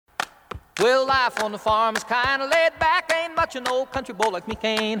Well, life on the farm is kinda laid back. Ain't much an old country boy like me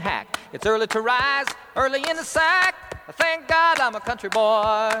can't hack. It's early to rise, early in the sack. Thank God I'm a country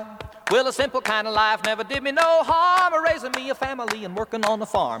boy. Well, a simple kind of life never did me no harm. Raising me a family and working on the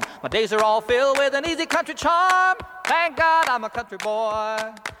farm. My days are all filled with an easy country charm. Thank God I'm a country boy.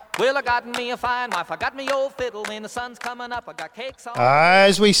 Well, I got me a fine wife, I got me old fiddle. When the sun's coming up, I got cakes on.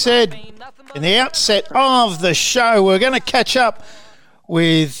 As we said in the outset of the show, we're going to catch up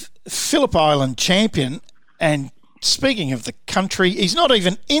with Phillip Island champion, and speaking of the country, he's not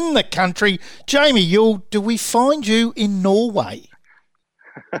even in the country. Jaymie Youle, do we find you in Norway?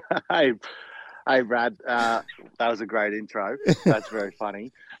 Hey, Brad. That was a great intro. That's very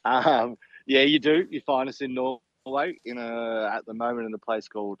funny. Yeah, you do. You find us in Norway at the moment in a place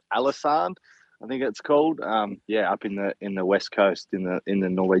called Alisand, I think it's called. Up in the west coast in the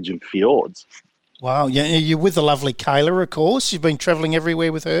Norwegian fjords. Wow, yeah, you're with the lovely Kayla, of course. You've been travelling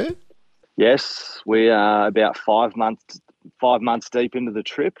everywhere with her. Yes, we are about 5 months deep into the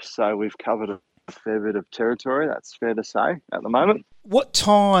trip, so we've covered a fair bit of territory. That's fair to say at the moment. What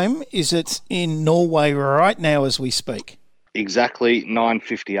time is it in Norway right now as we speak? Exactly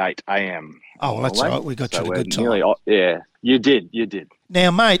 9:58 a.m. Oh, well, that's right. We got you at a good time. Yeah, you did. Now,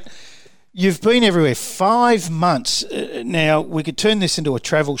 mate, you've been everywhere 5 months. Now, we could turn this into a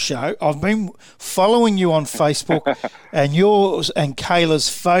travel show. I've been following you on Facebook and yours and Kayla's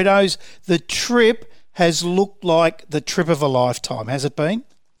photos. The trip has looked like the trip of a lifetime, has it been?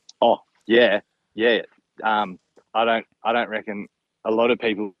 Oh, yeah. I don't reckon a lot of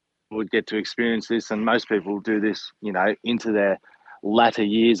people would get to experience this, and most people do this, into their latter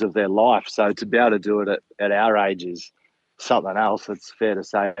years of their life. So to be able to do it at our age is something else. It's fair to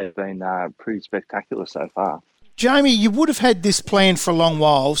say it's been pretty spectacular so far. Jaymie, you would have had this planned for a long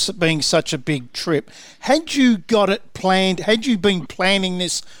while, being such a big trip. Had you got it planned? Had you been planning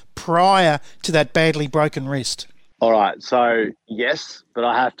this prior to that badly broken wrist? All right, so yes, but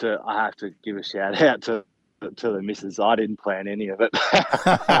I have to give a shout out to the missus. I didn't plan any of it.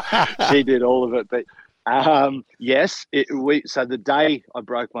 She did all of it. But yes, so the day I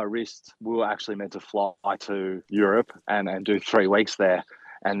broke my wrist, we were actually meant to fly to Europe and do 3 weeks there,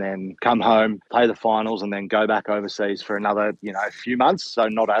 and then come home, play the finals, and then go back overseas for another, few months. So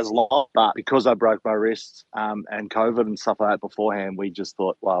not as long, but because I broke my wrist and COVID and stuff like that beforehand, we just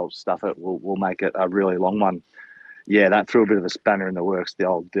thought, well, stuff it, we'll make it a really long one. Yeah, that threw a bit of a spanner in the works, the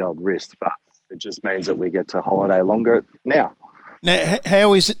old wrist, but it just means that we get to holiday longer now. Now,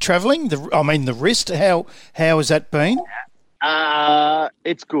 how is it travelling? The wrist, how has that been?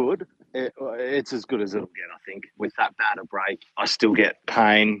 It's good. It's as good as it'll get, I think. With that bad a break, I still get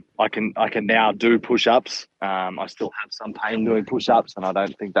pain. I can now do push-ups. I still have some pain doing push-ups, and I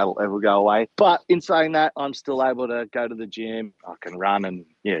don't think that'll ever go away. But in saying that, I'm still able to go to the gym. I can run and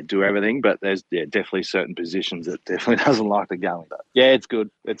do everything. But there's definitely certain positions that definitely doesn't like to go in. But yeah, it's good.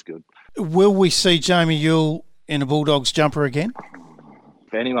 It's good. Will we see Jaymie Youle in a Bulldogs jumper again?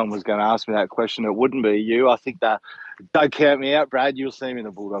 If anyone was going to ask me that question, it wouldn't be you. I think that, don't count me out, Brad. You'll see me in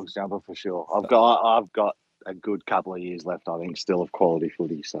the Bulldogs jumper for sure. I've got a good couple of years left, I think, still of quality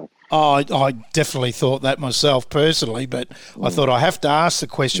footy. So I definitely thought that myself personally, but I thought I have to ask the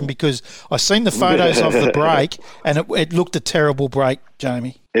question because I seen the photos of the break and it looked a terrible break,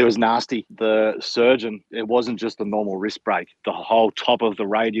 Jaymie. It was nasty. The surgeon, it wasn't just a normal wrist break. The whole top of the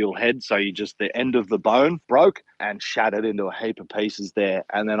radial head, so the end of the bone broke and shattered into a heap of pieces there,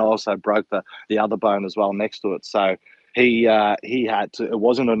 and then also broke the other bone as well next to it. So he had to. It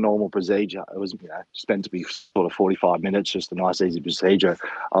wasn't a normal procedure. It was just meant to be sort of 45 minutes, just a nice easy procedure.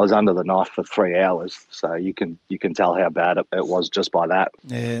 I was under the knife for 3 hours, so you can tell how bad it was just by that.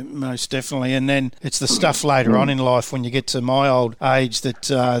 Yeah, most definitely. And then it's the stuff later on in life when you get to my old age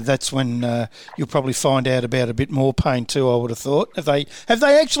that's when you'll probably find out about a bit more pain too. I would have thought. Have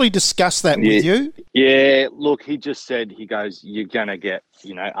they actually discussed that with you? Yeah. Look, he just said, he goes, you're gonna get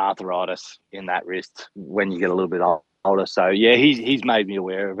arthritis in that wrist when you get a little bit older. So yeah, he's made me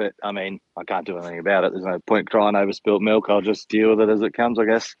aware of it. I mean, I can't do anything about it. There's no point crying over spilt milk. I'll just deal with it as it comes, I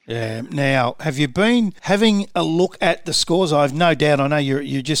guess. Yeah. Now, have you been having a look at the scores? I've no doubt. I know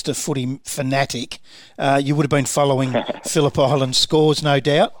you're just a footy fanatic. You would have been following Phillip Island scores, no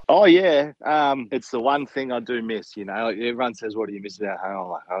doubt. Oh yeah. It's the one thing I do miss. Like everyone says, "What do you miss about home?" I'm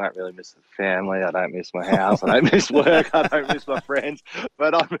like, I don't really miss the family. I don't miss my house. I don't miss work. I don't miss my friends.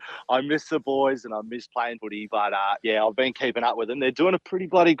 But I miss the boys and I miss playing footy. But yeah, I've been keeping up with them. They're doing a pretty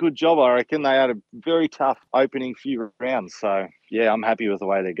bloody good job, I reckon. They had a very tough opening few rounds. So, yeah, I'm happy with the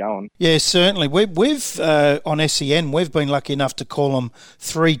way they're going. Yeah, certainly. We've on SEN, we've been lucky enough to call them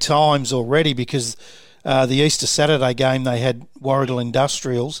 3 times already because the Easter Saturday game, they had Warragul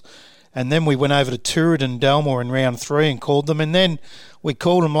Industrials. and then we went over to Tooradin Dalmore in round 3 and called them, and then we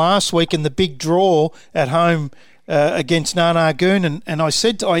called them last week in the big draw at home against Narnagoon, and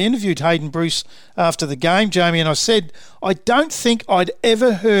I interviewed Hayden Bruce after the game, Jaymie, and I said, I don't think I'd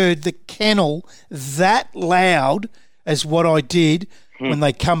ever heard the kennel that loud as what I did when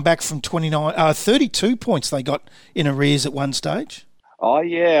they come back from 32 points they got in arrears at one stage. Oh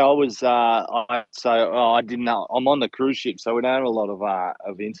yeah, I was. I didn't know. I'm on the cruise ship, so we don't have a lot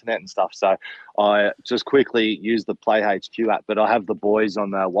of internet and stuff. So I just quickly used the Play HQ app, but I have the boys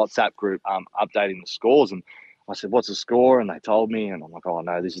on the WhatsApp group updating the scores, and I said, "What's the score?" And they told me, and I'm like, "Oh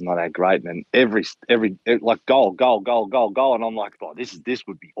no, this is not that great." And then every like goal, and I'm like, "Oh, this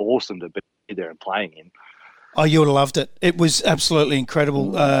would be awesome to be there and playing in." Oh, you would have loved it. It was absolutely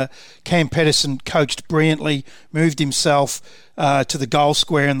incredible. Cam Pedersen coached brilliantly, moved himself to the goal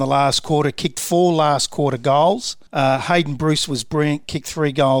square in the last quarter, kicked 4 last quarter goals. Hayden Bruce was brilliant, kicked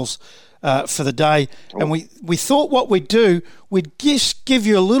 3 goals for the day. And we thought what we'd do, we'd just give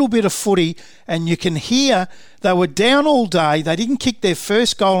you a little bit of footy, and you can hear they were down all day. They didn't kick their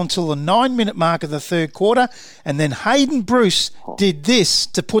first goal until the 9-minute mark of the third quarter, and then Hayden Bruce did this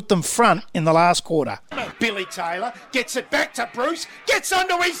to put them front in the last quarter. Billy Taylor gets it back to Bruce, gets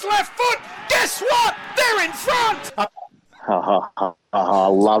onto his left foot. Guess what? They're in front. I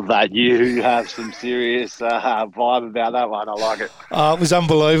love that. You have some serious vibe about that one. I like it. It was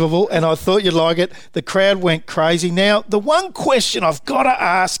unbelievable, and I thought you'd like it. The crowd went crazy. Now, the one question I've got to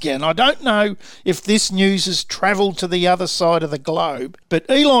ask you, and I don't know if this news has travelled to the other side of the globe, but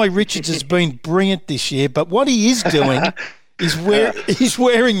Eli Richards has been brilliant this year, but what he is doing is he's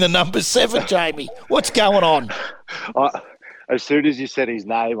wearing the number 7, Jaymie. What's going on? As soon as you said his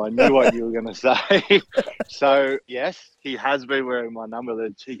name, I knew what you were going to say. So, yes, he has been wearing my number,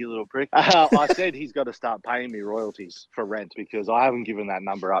 the cheeky little prick. I said he's got to start paying me royalties for rent because I haven't given that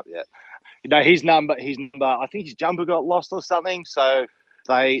number up yet. You know, his number, I think his jumper got lost or something. So,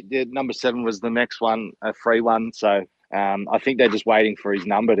 the number 7 was the next one, a free one. So, I think they're just waiting for his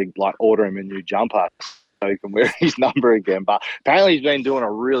number to, order him a new jumper so he can wear his number again. But apparently he's been doing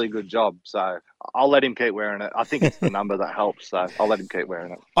a really good job. So I'll let him keep wearing it. I think it's the number that helps. So I'll let him keep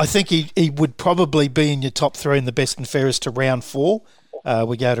wearing it. I think he would probably be in your top 3 in the best and fairest to round 4.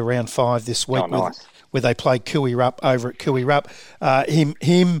 We go to round 5 this week where they play Cooey Rupp over at Cooey Rupp.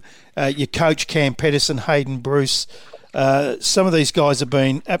 Your coach Cam Pedersen, Hayden Bruce. Some of these guys have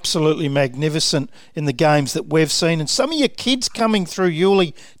been absolutely magnificent in the games that we've seen. And some of your kids coming through,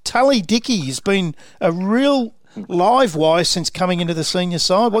 Youle. Tully Dickey has been a real live wire since coming into the senior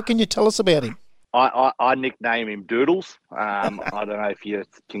side. What can you tell us about him? I nickname him Doodles. I don't know if you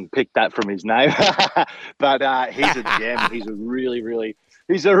can pick that from his name, but he's a gem. He's a really,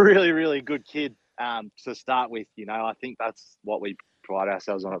 really good kid to start with. You know, I think that's what we pride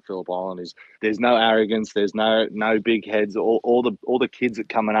ourselves on at Phillip Island is there's no arrogance, there's no big heads. All the kids that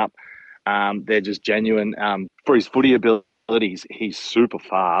coming up, they're just genuine. For his footy abilities, he's super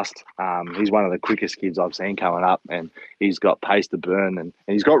fast. He's one of the quickest kids I've seen coming up, and he's got pace to burn, and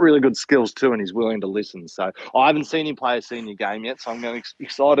he's got really good skills too, and he's willing to listen. So I haven't seen him play a senior game yet, so I'm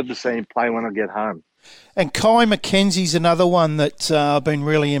excited to see him play when I get home. And Kai McKenzie's another one that I've been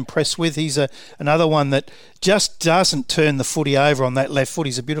really impressed with. He's another one that just doesn't turn the footy over on that left foot.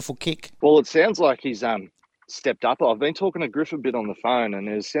 He's a beautiful kick. Well, it sounds like he's stepped up. I've been talking to Griff a bit on the phone, and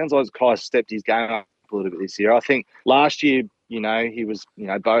it sounds like Kai's stepped his game up a little bit this year. I think last year, he was,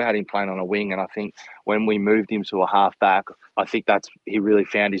 Bo had him playing on a wing, and I think when we moved him to a half-back, I think he really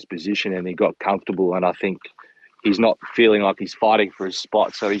found his position and he got comfortable, and I think he's not feeling like he's fighting for his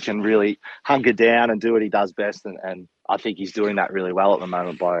spot, so he can really hunker down and do what he does best. And I think he's doing that really well at the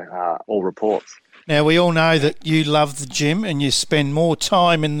moment by all reports. Now, we all know that you love the gym and you spend more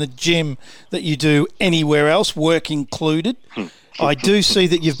time in the gym than you do anywhere else, work included. I do see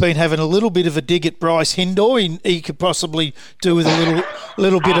that you've been having a little bit of a dig at Bryce Hindor. He could possibly do with a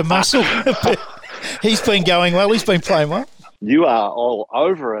little bit of muscle. He's been going well. He's been playing well. You are all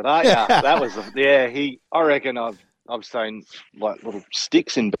over it, aren't you? That was, I reckon I've seen like little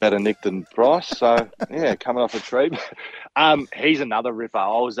sticks in better nick than Bryce. So, coming off a tree. He's another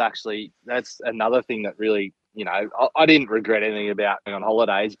ripper. That's another thing that really, I didn't regret anything about going on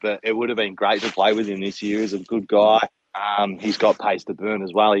holidays, but it would have been great to play with him this year. He's a good guy. He's got pace to burn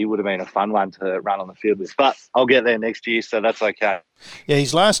as well. He would have been a fun one to run on the field with. But I'll get there next year, so that's okay. Yeah,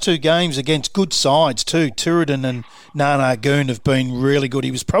 his last 2 games against good sides too, Tooradin and Narnagoon, have been really good.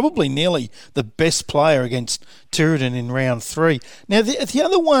 He was probably nearly the best player against Tooradin in round 3. Now, the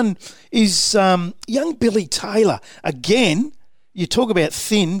other one is young Billy Taylor. Again, you talk about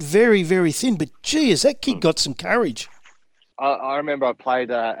thin, very, very thin, but gee, has that kid got some courage? I remember I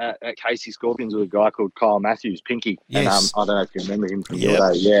played at Casey Scorpions with a guy called Kyle Matthews, Pinky. Yes. And I don't know if you remember him from your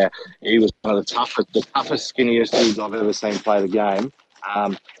day. Yeah, he was one of the toughest, skinniest dudes I've ever seen play the game.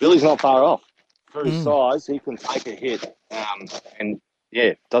 Billy's not far off. For his size, he can take a hit. And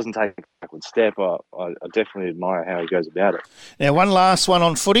yeah, doesn't take a backward step. I definitely admire how he goes about it. Now, one last one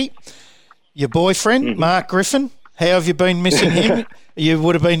on footy. Your boyfriend, Mark Griffin, how have you been missing him? You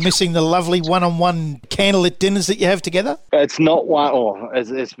would have been missing the lovely one-on-one candlelit dinners that you have together? It's not one, or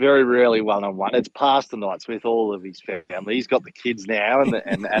it's very rarely one-on-one. It's past the nights with all of his family. He's got the kids now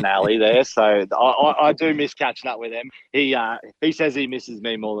and Ali there, so I do miss catching up with him. He says he misses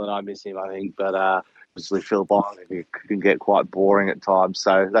me more than I miss him, I think, but obviously Phillip Island can get quite boring at times,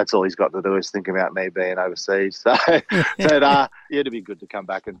 so that's all he's got to do is think about me being overseas. So, but it'd be good to come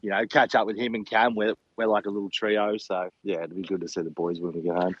back and catch up with him and Cam. We're like a little trio, so yeah, it'd be good to see the boys when we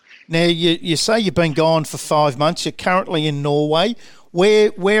get home. Now you say you've been gone for 5 months. You're currently in Norway.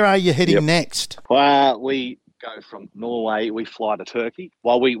 Where are you heading next? We go from Norway, we fly to Turkey.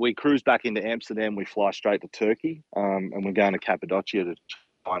 While we cruise back into Amsterdam, we fly straight to Turkey, and we're going to Cappadocia to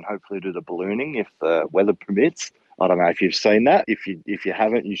and hopefully do the ballooning if the weather permits. I don't know if you've seen that. If you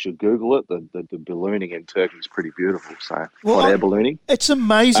haven't, you should Google it. The ballooning in Turkey is pretty beautiful. So hot air ballooning. It's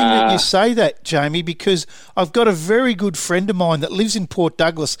amazing that you say that, Jaymie, because I've got a very good friend of mine that lives in Port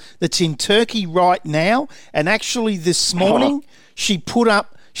Douglas that's in Turkey right now, and actually this morning she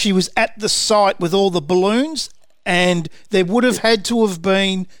was at the site with all the balloons, and there would have had to have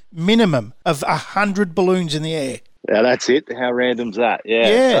been minimum of 100 balloons in the air. Yeah, that's it. How random's that?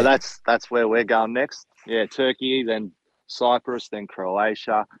 Yeah. So that's where we're going next. Yeah, Turkey, then Cyprus, then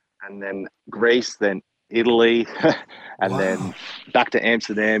Croatia, and then Greece, then Italy, and then back to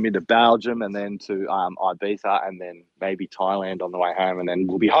Amsterdam, into Belgium, and then to Ibiza, and then maybe Thailand on the way home, and then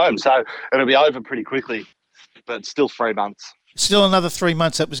we'll be home. So it'll be over pretty quickly, but still 3 months. Still another 3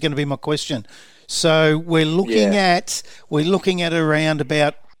 months. That was going to be my question. So we're looking at around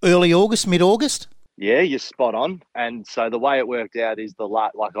about early August, mid-August. Yeah, you're spot on. And so the way it worked out is I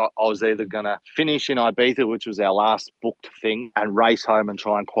was either going to finish in Ibiza, which was our last booked thing, and race home and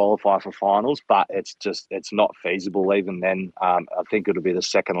try and qualify for finals. But it's not feasible even then. I think it'll be the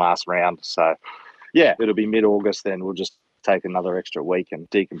second last round. So, yeah, it'll be mid-August. Then we'll just take another extra week and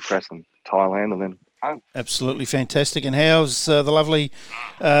decompress in Thailand and then home. Absolutely fantastic. And how's the lovely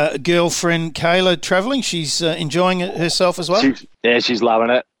girlfriend Kayla travelling? She's enjoying it herself as well? She's loving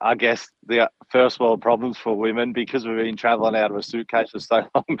it. I guess the first world problems for women, because we've been travelling out of a suitcase for so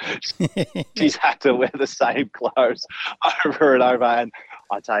long, she's had to wear the same clothes over and over. And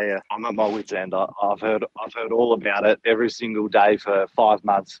I tell you, I'm at my wit's end. I've heard all about it every single day for 5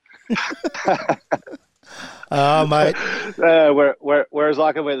 months. Oh, mate. Whereas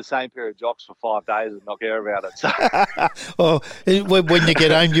I can wear the same pair of jocks for 5 days and not care about it. So. Well, when you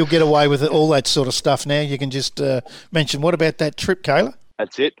get home, you'll get away with all that sort of stuff now. You can just mention, what about that trip, Kayla?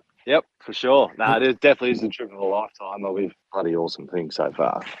 That's it. Yep, for sure. No, it definitely is a trip of a lifetime. We've bloody awesome things so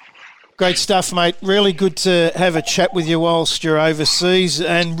far. Great stuff, mate. Really good to have a chat with you whilst you're overseas,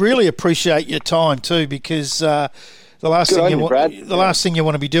 and really appreciate your time too, because the last thing you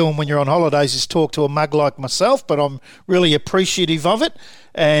want to be doing when you're on holidays is talk to a mug like myself, but I'm really appreciative of it,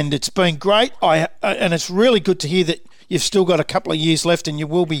 and it's been great. And it's really good to hear that you've still got a couple of years left and you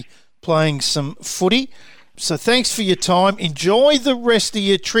will be playing some footy. So thanks for your time. Enjoy the rest of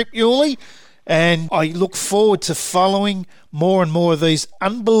your trip, Youle, and I look forward to following more and more of these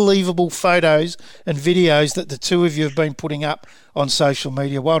unbelievable photos and videos that the two of you have been putting up on social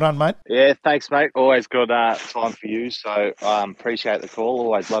media. Well done, mate. Yeah, thanks, mate. Always good time for you, so appreciate the call.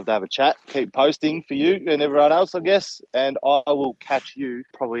 Always love to have a chat. Keep posting for you and everyone else, I guess, and I will catch you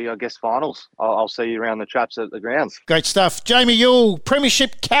probably, I guess, finals. I'll see you around the traps at the grounds. Great stuff. Jaymie Youle,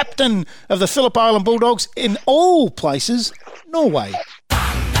 Premiership captain of the Phillip Island Bulldogs, in all places, Norway.